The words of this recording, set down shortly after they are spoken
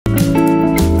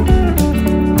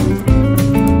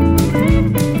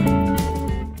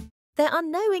There are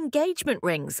no engagement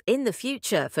rings in the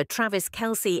future for Travis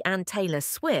Kelce and Taylor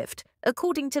Swift,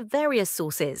 according to various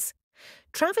sources.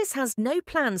 Travis has no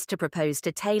plans to propose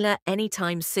to Taylor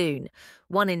anytime soon,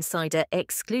 one insider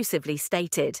exclusively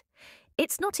stated.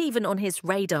 It's not even on his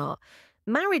radar.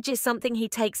 Marriage is something he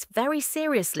takes very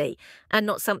seriously and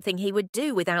not something he would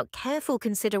do without careful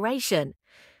consideration.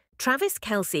 Travis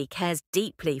Kelce cares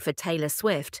deeply for Taylor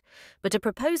Swift, but a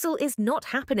proposal is not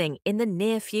happening in the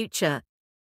near future.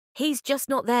 He's just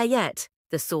not there yet,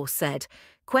 the source said.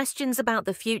 Questions about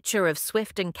the future of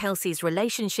Swift and Kelce's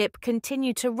relationship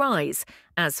continue to rise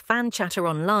as fan chatter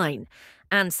online,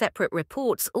 and separate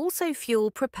reports also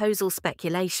fuel proposal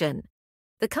speculation.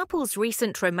 The couple's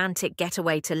recent romantic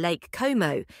getaway to Lake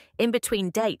Como, in between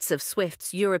dates of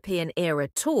Swift's European-era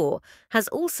tour, has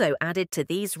also added to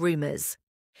these rumours.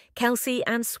 Kelce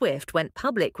and Swift went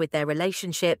public with their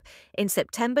relationship in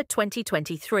September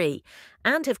 2023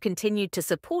 and have continued to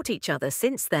support each other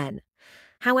since then.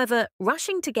 However,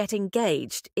 rushing to get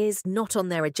engaged is not on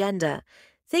their agenda.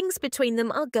 Things between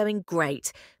them are going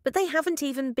great, but they haven't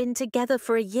even been together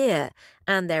for a year,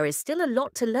 and there is still a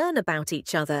lot to learn about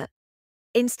each other.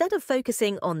 Instead of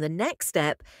focusing on the next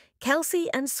step, Kelce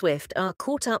and Swift are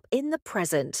caught up in the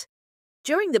present.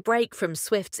 During the break from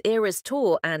Swift's Eras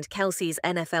Tour and Kelce's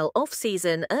NFL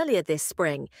off-season earlier this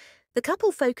spring, the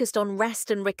couple focused on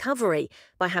rest and recovery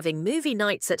by having movie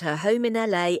nights at her home in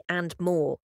LA and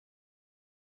more.